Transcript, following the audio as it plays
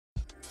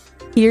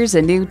Here's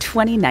a new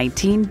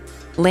 2019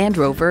 Land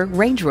Rover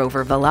Range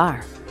Rover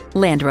Velar.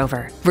 Land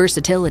Rover,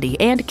 versatility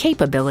and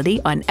capability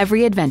on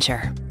every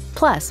adventure.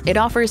 Plus, it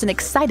offers an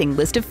exciting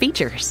list of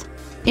features.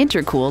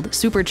 Intercooled,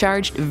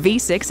 supercharged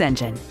V6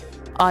 engine.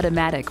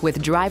 Automatic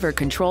with driver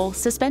control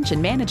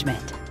suspension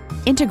management.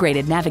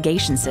 Integrated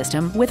navigation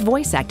system with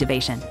voice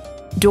activation.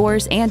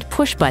 Doors and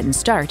push-button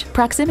start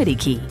proximity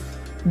key.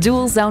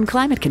 Dual zone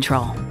climate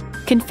control.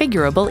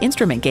 Configurable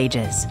instrument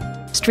gauges.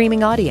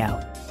 Streaming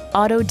audio.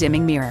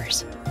 Auto-dimming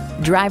mirrors.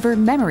 Driver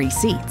memory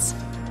seats.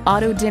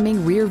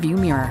 Auto-dimming rear view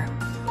mirror.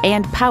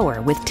 And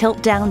power with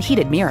tilt-down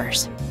heated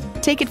mirrors.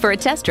 Take it for a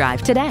test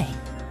drive today.